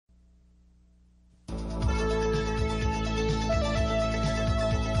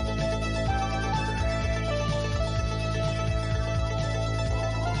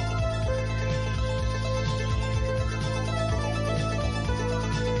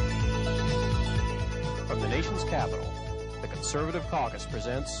nation's capital, the Conservative Caucus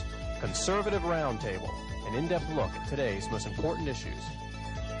presents Conservative Roundtable, an in-depth look at today's most important issues.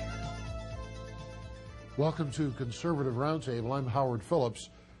 Welcome to Conservative Roundtable. I'm Howard Phillips,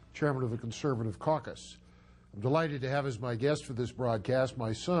 Chairman of the Conservative Caucus. I'm delighted to have as my guest for this broadcast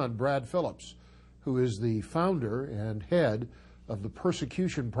my son, Brad Phillips, who is the founder and head of the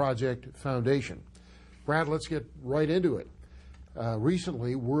Persecution Project Foundation. Brad, let's get right into it.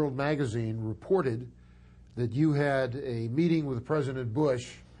 Recently, World Magazine reported that you had a meeting with President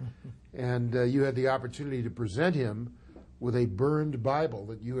Bush and you had the opportunity to present him with a burned Bible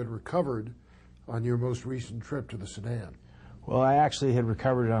that you had recovered on your most recent trip to the Sudan. Well, I actually had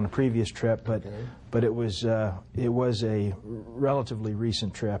recovered it on a previous trip, but it was a relatively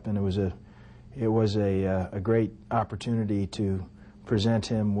recent trip, and it was a great opportunity to present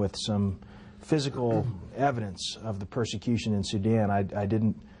him with some physical evidence of the persecution in Sudan. I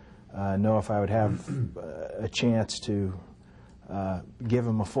didn't know if I would have a chance to give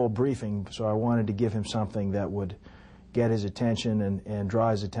him a full briefing, so I wanted to give him something that would get his attention and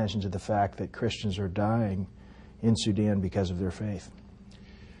draw his attention to the fact that Christians are dying in Sudan because of their faith.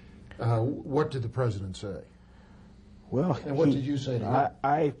 What did the president say? Well, and what did you say to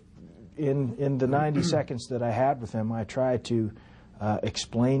him? In the 90 seconds that I had with him, I tried to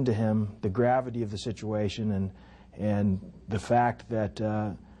explain to him the gravity of the situation and the fact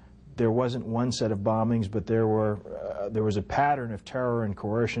that there wasn't one set of bombings, but there was a pattern of terror and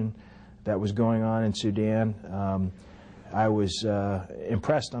coercion that was going on in Sudan. I was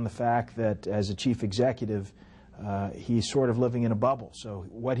impressed on the fact that as a chief executive, he's sort of living in a bubble. So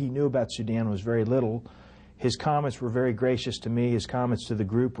what he knew about Sudan was very little. His comments were very gracious to me. His comments to the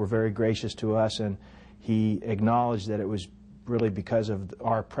group were very gracious to us, and he acknowledged that it was really because of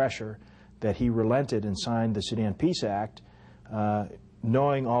our pressure that he relented and signed the Sudan Peace Act,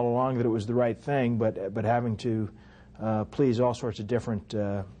 knowing all along that it was the right thing, but having to please all sorts of different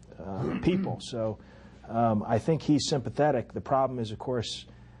people. So I think he's sympathetic. The problem is, of course,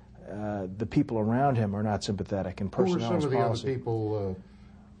 the people around him are not sympathetic. And who were some of the other people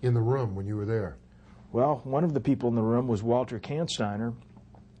in the room when you were there? Well, one of the people in the room was Walter Kansteiner,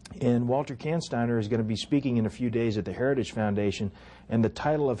 and Walter Kansteiner is going to be speaking in a few days at the Heritage Foundation, and the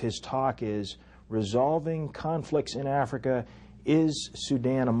title of his talk is Resolving Conflicts in Africa, Is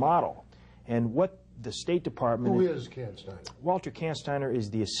Sudan a Model? And what the State Department... Who is Kansteiner? Walter Kansteiner is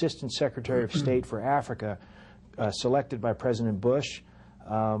the Assistant Secretary of State for Africa, selected by President Bush.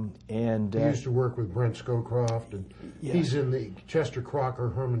 He used to work with Brent Scowcroft, and yes, he's in the Chester Crocker,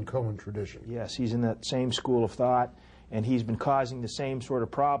 Herman Cohen tradition. Yes, he's in that same school of thought, and he's been causing the same sort of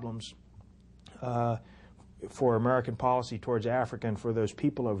problems for American policy towards Africa and for those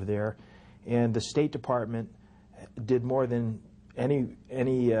people over there. And the State Department did more than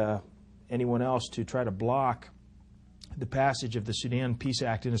anyone else to try to block the passage of the Sudan Peace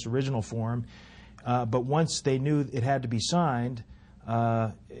Act in its original form. But once they knew it had to be signed,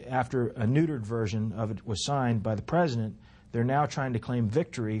 after a neutered version of it was signed by the president, they're now trying to claim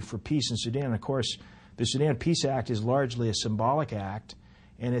victory for peace in Sudan. Of course, the Sudan Peace Act is largely a symbolic act,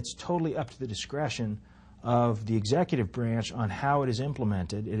 and it's totally up to the discretion of the executive branch on how it is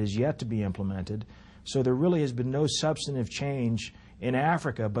implemented. It is yet to be implemented. So there really has been no substantive change in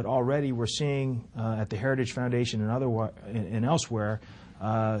Africa, but already we're seeing at the Heritage Foundation and elsewhere,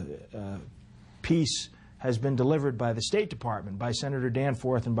 peace has been delivered by the State Department, by Senator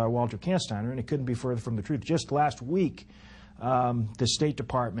Danforth and by Walter Kansteiner, and it couldn't be further from the truth. Just last week, the State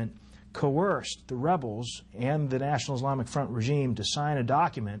Department coerced the rebels and the National Islamic Front regime to sign a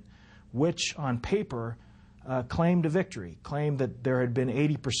document which, on paper, claimed a victory, claimed that there had been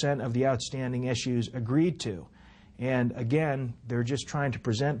 80% of the outstanding issues agreed to. And again, they're just trying to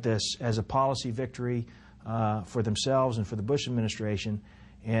present this as a policy victory for themselves and for the Bush administration,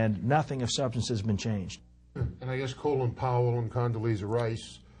 and nothing of substance has been changed. And I guess Colin Powell and Condoleezza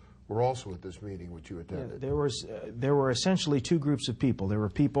Rice were also at this meeting which you attended. Yeah, there were essentially two groups of people. There were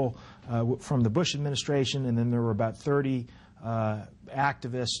people from the Bush administration, and then there were about 30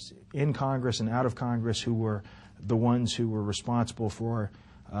 activists in Congress and out of Congress who were the ones who were responsible for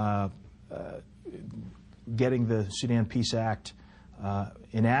getting the Sudan Peace Act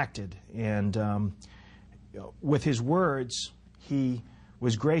enacted. And with his words, he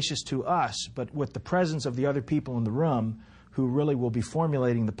was gracious to us, but with the presence of the other people in the room who really will be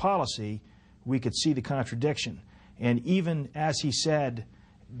formulating the policy, we could see the contradiction. And even as he said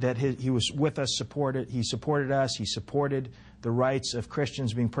that he was with us, he supported us, he supported the rights of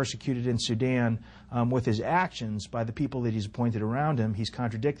Christians being persecuted in Sudan, with his actions by the people that he's appointed around him, he's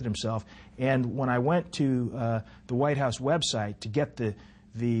contradicted himself. And when I went to the White House website to get the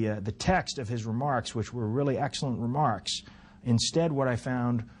the text of his remarks, which were really excellent remarks. Instead, what I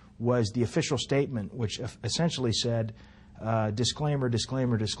found was the official statement, which essentially said, disclaimer,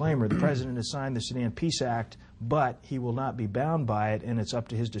 disclaimer, disclaimer. The President has signed the Sudan Peace Act, but he will not be bound by it, and it's up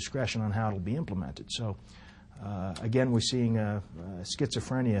to his discretion on how it will be implemented. So, again, we're seeing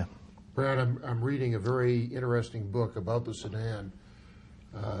schizophrenia. Brad, I'm reading a very interesting book about the Sudan.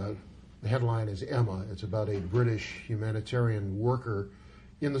 The headline is Emma. It's about a British humanitarian worker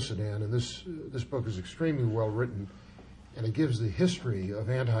in the Sudan, and this book is extremely well written, and it gives the history of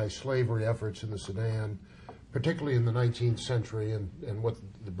anti-slavery efforts in the Sudan, particularly in the 19th century, and what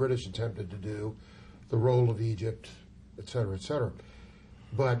the British attempted to do, the role of Egypt, et cetera, et cetera.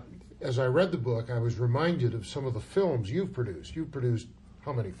 But as I read the book, I was reminded of some of the films you've produced. You've produced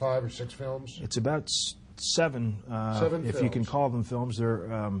how many, 5 or 6 films? It's about 7, Seven if films. you can call them films. They're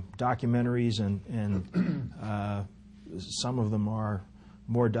documentaries, and some of them are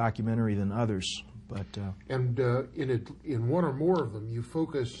more documentary than others. But in one or more of them, you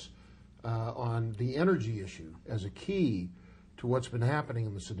focus on the energy issue as a key to what's been happening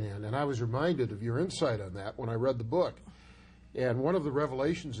in the Sudan. And I was reminded of your insight on that when I read the book. And one of the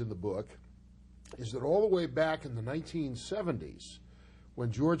revelations in the book is that all the way back in the 1970s, when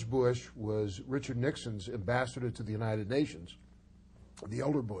George Bush was Richard Nixon's ambassador to the United Nations, the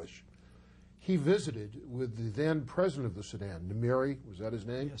elder Bush, he visited with the then president of the Sudan, Nimeri, was that his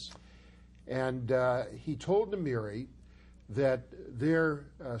name? yes. And he told Nimeri that their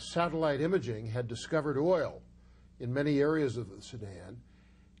satellite imaging had discovered oil in many areas of the Sudan,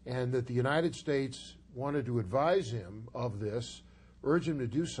 and that the United States wanted to advise him of this, urge him to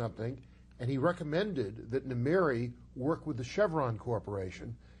do something, and he recommended that Nimeri work with the Chevron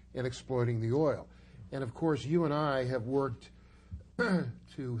Corporation in exploiting the oil. And of course, you and I have worked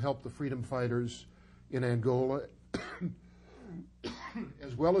to help the freedom fighters in Angola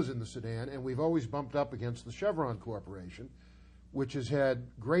as well as in the Sudan, and we've always bumped up against the Chevron Corporation, which has had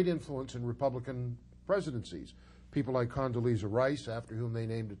great influence in Republican presidencies. People like Condoleezza Rice, after whom they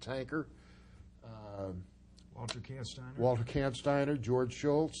named a tanker, Walter Kansteiner, George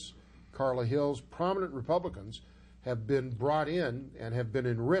Shultz, Carla Hills, prominent Republicans have been brought in and have been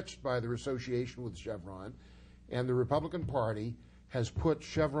enriched by their association with Chevron, and the Republican Party has put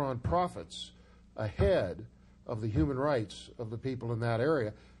Chevron profits ahead of the human rights of the people in that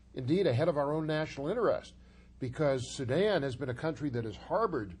area, indeed ahead of our own national interest, because Sudan has been a country that has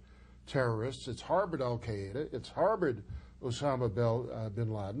harbored terrorists, it's harbored al-Qaeda, it's harbored Osama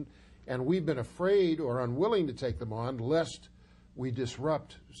bin Laden, and we've been afraid or unwilling to take them on lest we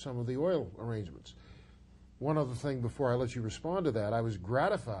disrupt some of the oil arrangements. One other thing before I let you respond to that, I was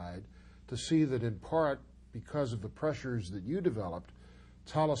gratified to see that in part because of the pressures that you developed,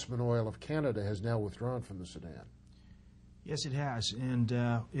 Talisman Oil of Canada has now withdrawn from the Sudan. Yes, it has, and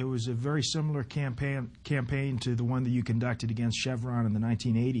it was a very similar campaign to the one that you conducted against Chevron in the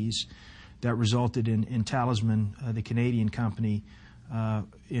 1980s that resulted in Talisman, the Canadian company,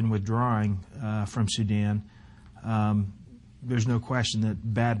 in withdrawing from Sudan. There's no question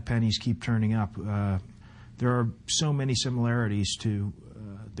that bad pennies keep turning up. There are so many similarities to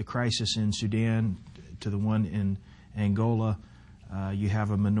the crisis in Sudan to the one in Angola. You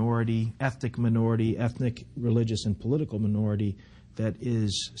have a minority, ethnic, religious, and political minority that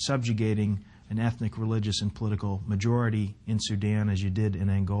is subjugating an ethnic, religious, and political majority in Sudan, as you did in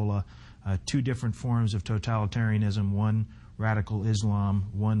Angola. 2 different forms of totalitarianism, one radical Islam,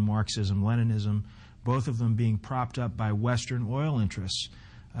 one Marxism-Leninism, both of them being propped up by Western oil interests.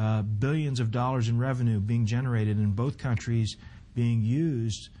 Billions of dollars in revenue being generated in both countries being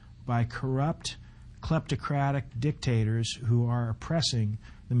used by corrupt, kleptocratic dictators who are oppressing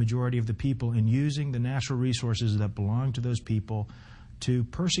the majority of the people and using the natural resources that belong to those people to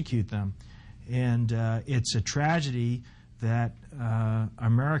persecute them. And it's a tragedy that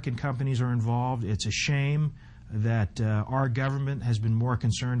American companies are involved. It's a shame that our government has been more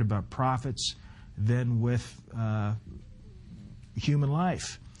concerned about profits than with human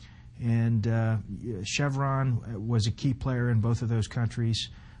life. And Chevron was a key player in both of those countries.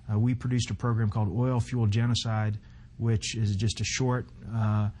 We produced a program called Oil Fuel Genocide, which is just a short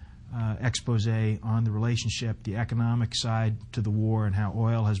expose on the relationship, the economic side to the war, and how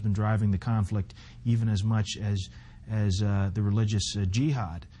oil has been driving the conflict even as much as the religious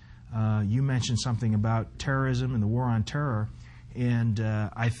jihad. You mentioned something about terrorism and the war on terror, and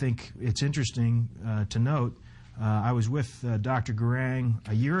I think it's interesting to note, I was with Dr. Garang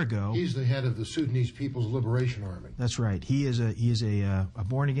a year ago. He's the head of the Sudanese People's Liberation Army. That's right. He is a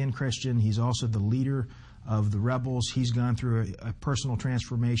born-again Christian. He's also the leader of the rebels. He's gone through a personal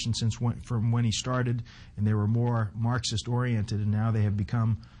transformation from when he started, and they were more Marxist-oriented, and now they have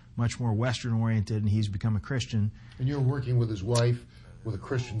become much more Western-oriented, and he's become a Christian. And you're working with his wife with a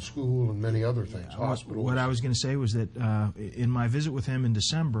Christian school and many other things, hospitals. What I was going to say was that in my visit with him in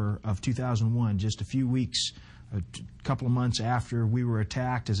December of 2001, just a few weeks, a couple of months after we were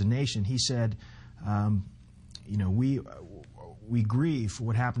attacked as a nation, he said, we grieve for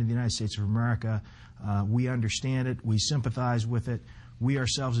what happened to the United States of America. We understand it. We sympathize with it. We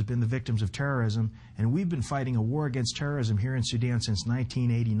ourselves have been the victims of terrorism, and we've been fighting a war against terrorism here in Sudan since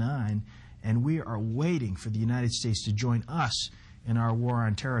 1989, and we are waiting for the United States to join us in our war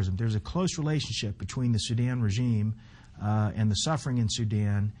on terrorism. There's a close relationship between the Sudan regime and the suffering in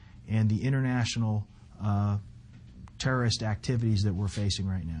Sudan and the international terrorist activities that we're facing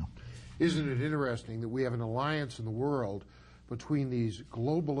right now. Isn't it interesting that we have an alliance in the world between these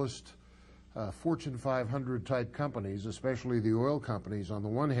globalist Fortune 500 type companies, especially the oil companies on the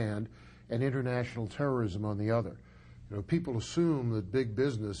one hand, and international terrorism on the other? You know, people assume that big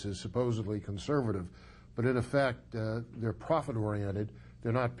business is supposedly conservative, but in effect, they're profit-oriented,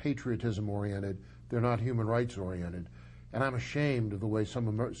 they're not patriotism-oriented, they're not human rights-oriented, and I'm ashamed of the way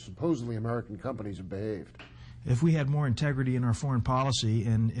some supposedly American companies have behaved. If we had more integrity in our foreign policy,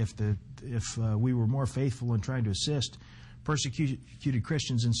 and if we were more faithful in trying to assist persecuted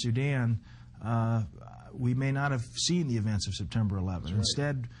Christians in Sudan, we may not have seen the events of September 11th. Right.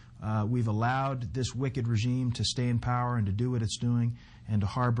 Instead, we've allowed this wicked regime to stay in power and to do what it's doing and to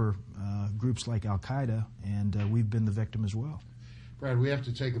harbor groups like Al-Qaeda, and we've been the victim as well. Brad, we have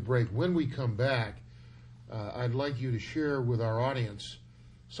to take a break. When we come back, I'd like you to share with our audience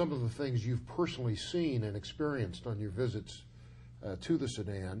some of the things you've personally seen and experienced on your visits to the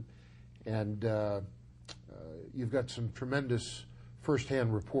Sudan, and you've got some tremendous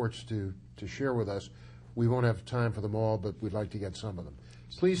firsthand reports to share with us. We won't have time for them all, but we'd like to get some of them.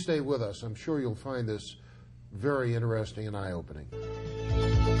 Please stay with us. I'm sure you'll find this very interesting and eye-opening.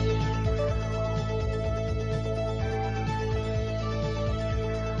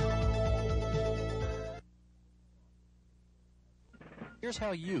 Here's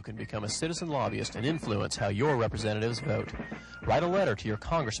how you can become a citizen lobbyist and influence how your representatives vote. Write a letter to your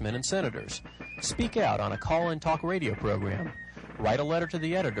congressmen and senators. Speak out on a call-in talk radio program. Write a letter to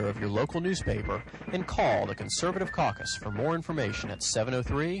the editor of your local newspaper, and call the Conservative Caucus for more information at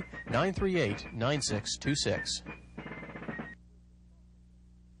 703-938-9626.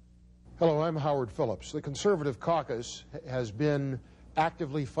 Hello, I'm Howard Phillips. The Conservative Caucus has been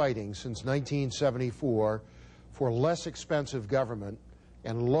actively fighting since 1974 for less expensive government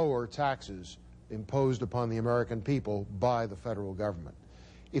and lower taxes imposed upon the American people by the federal government.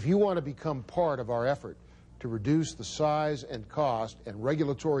 If you want to become part of our effort to reduce the size and cost and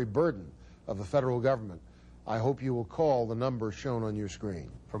regulatory burden of the federal government, I hope you will call the number shown on your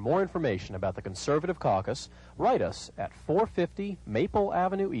screen. For more information about the Conservative Caucus, write us at 450 Maple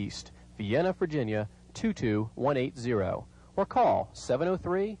Avenue East, Vienna, Virginia, 22180, or call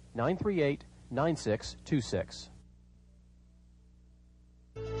 703-938-9626.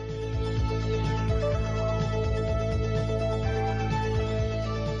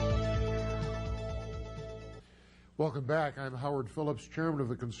 Welcome back. I'm Howard Phillips, chairman of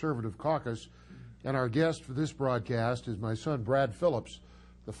the Conservative Caucus, and our guest for this broadcast is my son, Brad Phillips,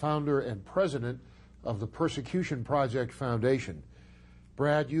 the founder and president of the Persecution Project Foundation.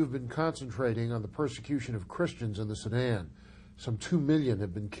 Brad, you've been concentrating on the persecution of Christians in the Sudan. Some 2 million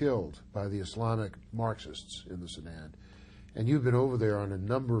have been killed by the Islamic Marxists in the Sudan, and you've been over there on a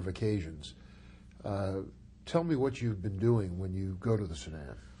number of occasions. Tell me what you've been doing when you go to the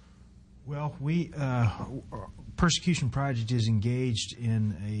Sudan. Well, Persecution Project is engaged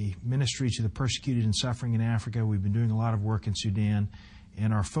in a ministry to the persecuted and suffering in Africa. We've been doing a lot of work in Sudan,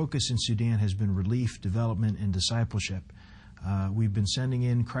 and our focus in Sudan has been relief, development, and discipleship. We've been sending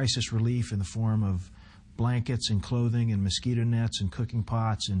in crisis relief in the form of blankets and clothing and mosquito nets and cooking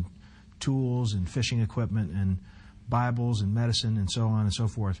pots and tools and fishing equipment and Bibles and medicine and so on and so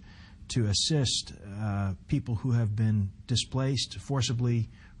forth to assist people who have been displaced,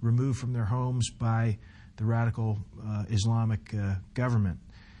 forcibly removed from their homes by the radical Islamic government.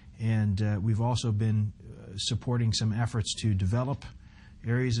 And we've also been supporting some efforts to develop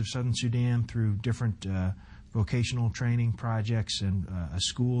areas of southern Sudan through different vocational training projects and a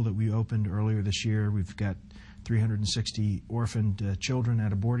school that we opened earlier this year. We've got 360 orphaned children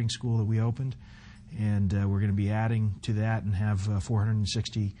at a boarding school that we opened, and we're going to be adding to that and have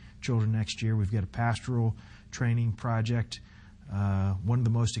 460 children next year. We've got a pastoral training project. One of the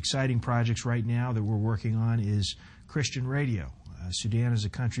most exciting projects right now that we're working on is Christian radio. Sudan is a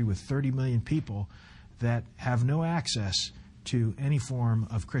country with 30 million people that have no access to any form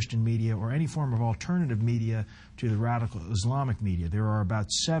of Christian media or any form of alternative media to the radical Islamic media. There are about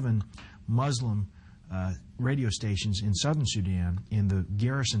 7 Muslim radio stations in southern Sudan, in the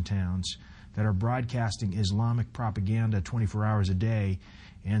garrison towns, that are broadcasting Islamic propaganda 24 hours a day.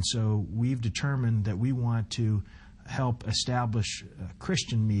 And so we've determined that we want to help establish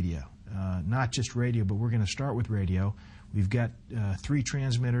Christian media, not just radio, but we're going to start with radio. We've got 3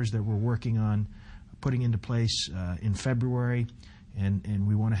 transmitters that we're working on putting into place in February, and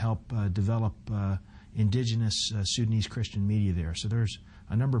we want to help develop indigenous Sudanese Christian media there. So there's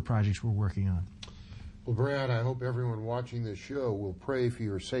a number of projects we're working on. Well, Brad, I hope everyone watching this show will pray for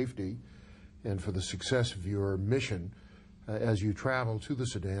your safety and for the success of your mission as you travel to the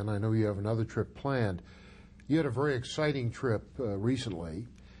Sudan. I know you have another trip planned. You had a very exciting trip recently,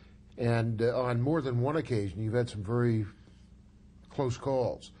 and on more than one occasion you've had some very close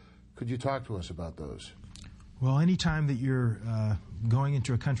calls. Could you talk to us about those? Well, anytime that you're going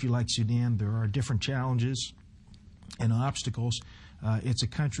into a country like Sudan, there are different challenges and obstacles. It's a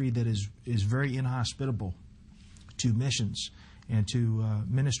country that is very inhospitable to missions and to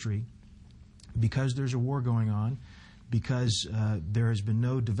ministry, because there's a war going on, because there has been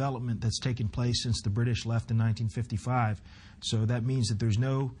no development that's taken place since the British left in 1955. So that means that there's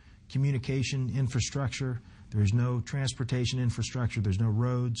no communication infrastructure, there's no transportation infrastructure, there's no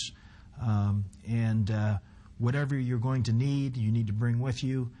roads, and whatever you're going to need, you need to bring with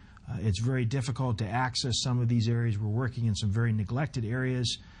you. It's very difficult to access some of these areas. We're working in some very neglected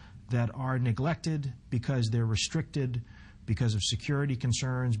areas that are neglected because they're restricted, because of security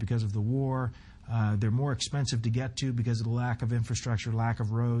concerns, because of the war. They're more expensive to get to because of the lack of infrastructure, lack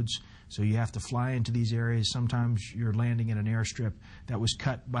of roads. So you have to fly into these areas. Sometimes you're landing in an airstrip that was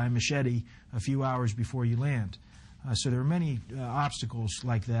cut by a machete a few hours before you land. So there are many obstacles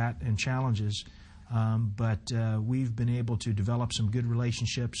like that and challenges. But we've been able to develop some good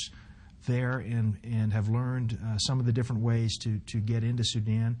relationships there and have learned some of the different ways to get into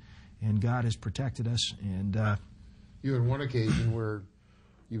Sudan. And God has protected us. And you had one occasion where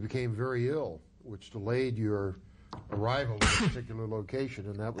you became very ill, which delayed your arrival at a particular location,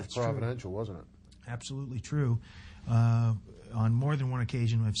 and that was providential, wasn't it? Absolutely true. On more than one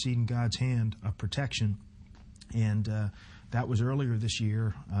occasion, I've seen God's hand of protection, and that was earlier this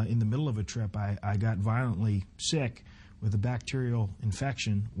year. In the middle of a trip, I got violently sick with a bacterial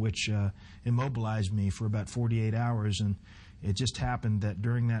infection, which immobilized me for about 48 hours, and it just happened that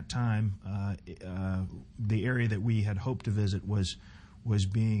during that time, the area that we had hoped to visit was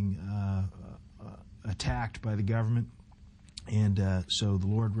being attacked by the government, and so the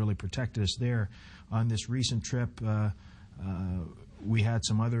Lord really protected us there. On this recent trip, we had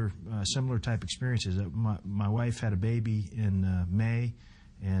some other similar type experiences. My wife had a baby in May,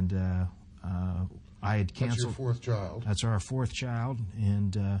 and I had canceled. That's your 4th child. That's our 4th child,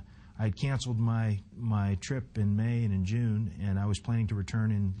 and I had canceled my trip in May and in June, and I was planning to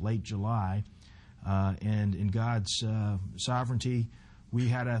return in late July. And in God's sovereignty, we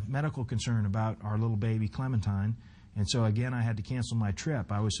had a medical concern about our little baby Clementine, and so again I had to cancel my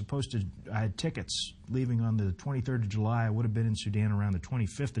trip. I had tickets leaving on the 23rd of July. I would have been in Sudan around the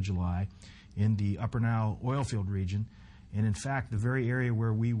 25th of July in the Upper Nile oil field region. And in fact, the very area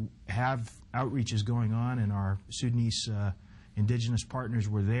where we have outreaches going on and our Sudanese indigenous partners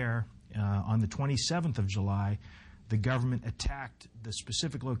were there, on the 27th of July, the government attacked the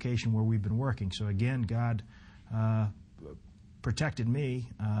specific location where we've been working. So again, God protected me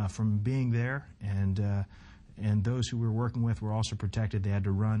from being there, and those who we were working with were also protected. They had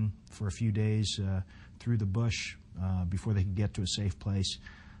to run for a few days through the bush before they could get to a safe place.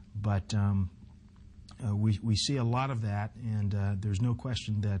 But we see a lot of that, and there's no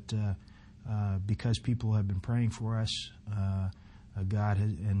question that because people have been praying for us, God has,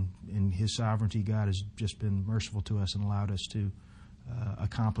 and in His sovereignty, God has just been merciful to us and allowed us to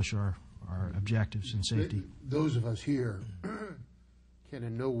accomplish our objectives in safety. Those of us here can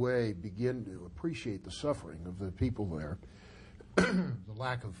in no way begin to appreciate the suffering of the people there. The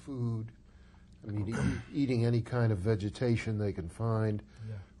lack of food, I mean, eating any kind of vegetation they can find,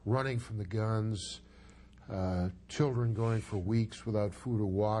 running from the guns, children going for weeks without food or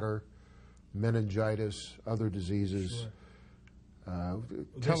water, meningitis, other diseases. Sure.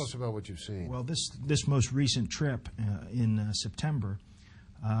 Tell us about what you've seen. Well, this most recent trip in September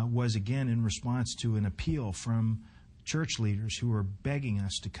was again in response to an appeal from church leaders who were begging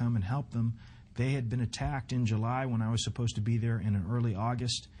us to come and help them. They had been attacked in July when I was supposed to be there, and in early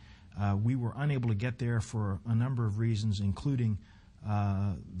August. We were unable to get there for a number of reasons, including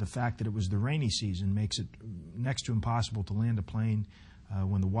the fact that it was the rainy season makes it next to impossible to land a plane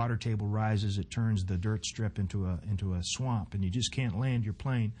When the water table rises, it turns the dirt strip into a swamp, and you just can't land your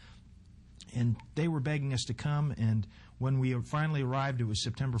plane. And they were begging us to come, and when we finally arrived, it was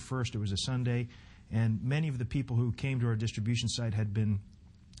September 1st, it was a Sunday, and many of the people who came to our distribution site had been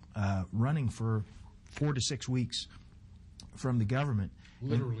running for 4 to 6 weeks from the government.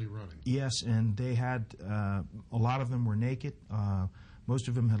 Literally running. Yes, and they had, a lot of them were naked. Most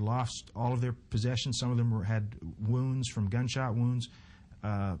of them had lost all of their possessions. Some of them had wounds from gunshot wounds.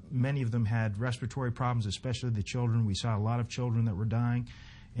 Many of them had respiratory problems, especially the children. We saw a lot of children that were dying.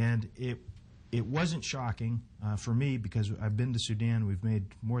 And it wasn't shocking for me, because I've been to Sudan. We've made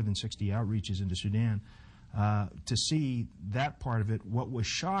more than 60 outreaches into Sudan. To see that part of it, what was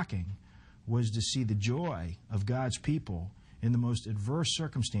shocking was to see the joy of God's people in the most adverse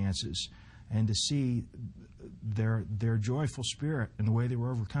circumstances, and to see their joyful spirit and the way they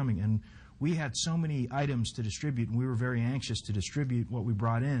were overcoming. And we had so many items to distribute, and we were very anxious to distribute what we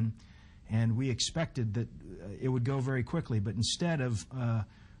brought in, and we expected that it would go very quickly. But instead of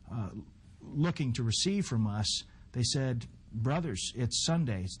looking to receive from us, they said, "Brothers, it's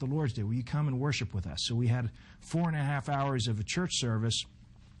Sunday, it's the Lord's Day, will you come and worship with us?" So we had 4.5 hours of a church service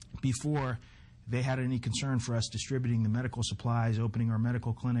before they had any concern for us distributing the medical supplies, opening our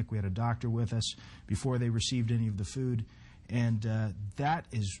medical clinic. We had a doctor with us before they received any of the food. And that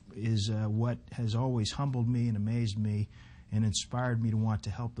is what has always humbled me and amazed me and inspired me to want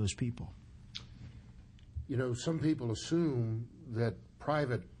to help those people. You know, some people assume that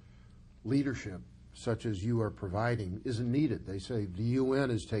private leadership, such as you are providing, isn't needed. They say the UN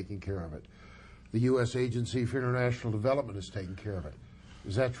is taking care of it. The U.S. Agency for International Development is taking care of it.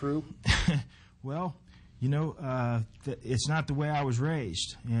 Is that true? Well, you know, it's not the way I was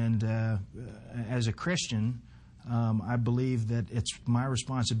raised. And as a Christian, I believe that it's my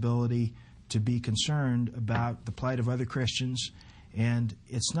responsibility to be concerned about the plight of other Christians. And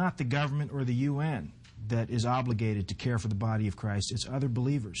it's not the government or the UN that is obligated to care for the body of Christ. It's other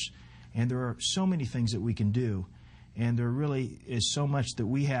believers. And there are so many things that we can do. And there really is so much that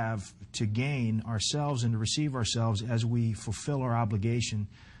we have to gain ourselves and to receive ourselves as we fulfill our obligation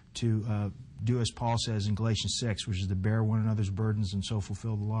to do as Paul says in Galatians 6, which is to bear one another's burdens and so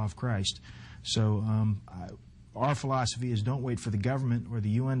fulfill the law of Christ. So our philosophy is don't wait for the government or the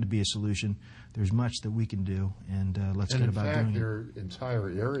UN to be a solution. There's much that we can do, and let's get about doing it. And in fact, there are entire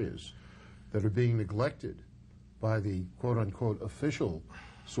areas that are being neglected by the quote-unquote official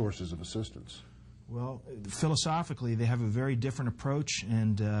sources of assistance. Well, philosophically, they have a very different approach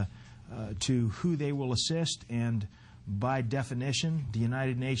and to who they will assist, and by definition, the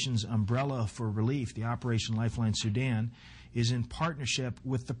United Nations umbrella for relief, the Operation Lifeline Sudan, is in partnership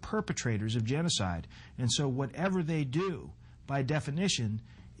with the perpetrators of genocide. And so whatever they do, by definition,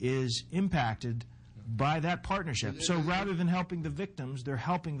 is impacted by that partnership. So rather than helping the victims, they're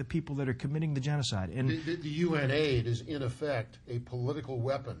helping the people that are committing the genocide. And the UN aid is, in effect, a political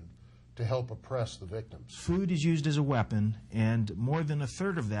weapon to help oppress the victims. Food is used as a weapon, and more than a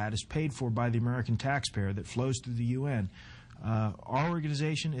third of that is paid for by the American taxpayer that flows through the UN. Our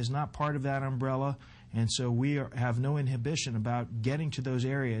organization is not part of that umbrella, and so we have no inhibition about getting to those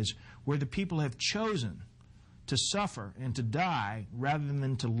areas where the people have chosen to suffer and to die rather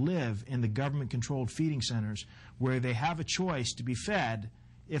than to live in the government-controlled feeding centers where they have a choice to be fed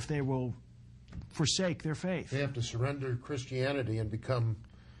if they will forsake their faith. They have to surrender Christianity and become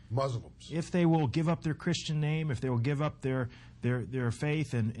Muslims. If they will give up their Christian name, if they will give up their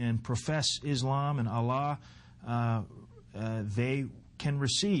faith and profess Islam and Allah, they can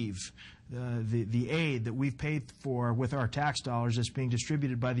receive the aid that we've paid for with our tax dollars that's being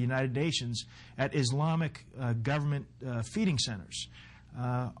distributed by the United Nations at Islamic government feeding centers.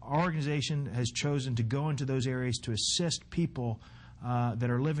 Our organization has chosen to go into those areas to assist people that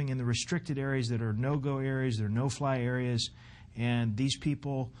are living in the restricted areas, that are no-go areas, that are no-fly areas, and these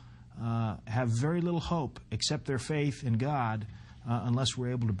people have very little hope except their faith in God unless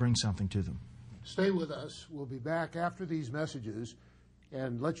we're able to bring something to them. Stay with us. We'll be back after these messages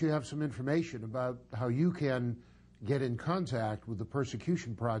and let you have some information about how you can get in contact with the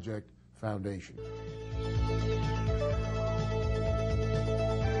Persecution Project Foundation.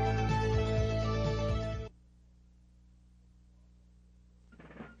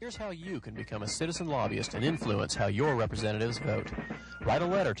 Here's how you can become a citizen lobbyist and influence how your representatives vote. Write a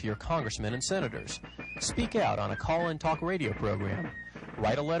letter to your congressmen and senators. Speak out on a call-in talk radio program.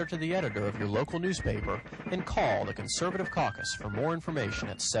 Write a letter to the editor of your local newspaper, and call the Conservative Caucus for more information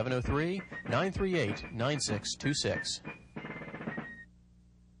at 703-938-9626.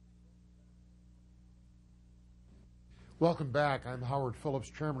 Welcome back. I'm Howard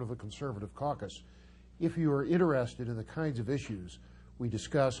Phillips, Chairman of the Conservative Caucus. If you are interested in the kinds of issues we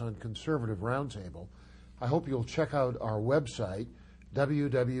discuss on Conservative Roundtable. I hope you'll check out our website,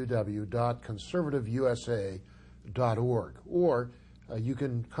 www.conservativeusa.org, or you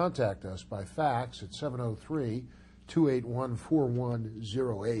can contact us by fax at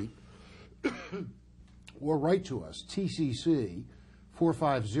 703-281-4108, or write to us, TCC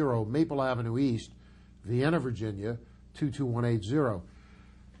 450 Maple Avenue East, Vienna, Virginia 22180.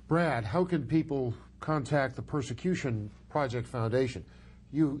 Brad, how can people contact the Persecution Project Foundation?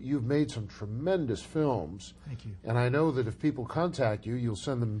 You've made some tremendous films. Thank you. And I know that if people contact you, you'll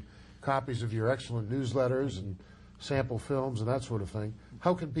send them copies of your excellent newsletters and sample films and that sort of thing.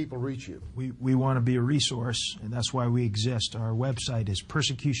 How can people reach you? We want to be a resource, and that's why we exist. Our website is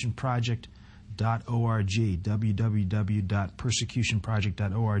persecutionproject.org,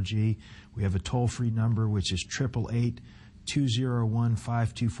 www.persecutionproject.org. We have a toll-free number, which is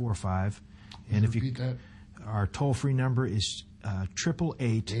 888-201-5245. And if you repeat that? Our toll-free number is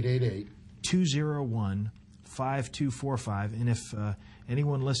 888-201-5245. And if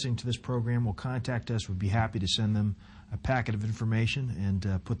anyone listening to this program will contact us, we'd be happy to send them a packet of information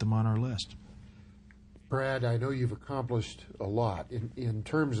and put them on our list. Brad, I know you've accomplished a lot. In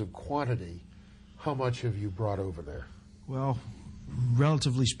terms of quantity, how much have you brought over there? Well,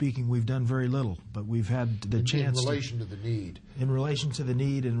 relatively speaking, we've done very little, but we've had the chance in relation to the need. In relation to the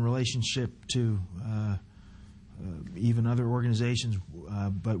need, in relationship to even other organizations,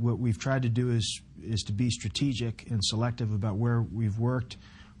 but what we've tried to do is to be strategic and selective about where we've worked.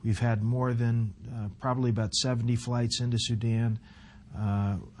 We've had more than probably about 70 flights into Sudan.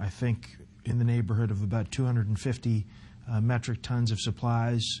 I think in the neighborhood of about 250 metric tons of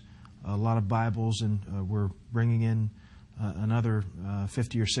supplies, a lot of Bibles, and we're bringing in another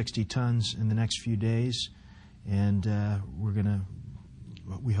 50 or 60 tons in the next few days, and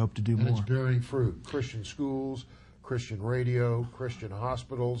we hope to do more. And it's bearing fruit. Christian schools, Christian radio, Christian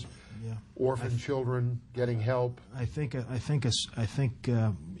hospitals, orphan children getting help. I think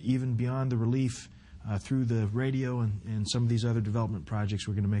even beyond the relief, through the radio and some of these other development projects,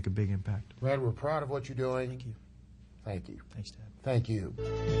 we're going to make a big impact. Brad, we're proud of what you're doing. Thank you. Thank you. Thanks, Dad. Thank you.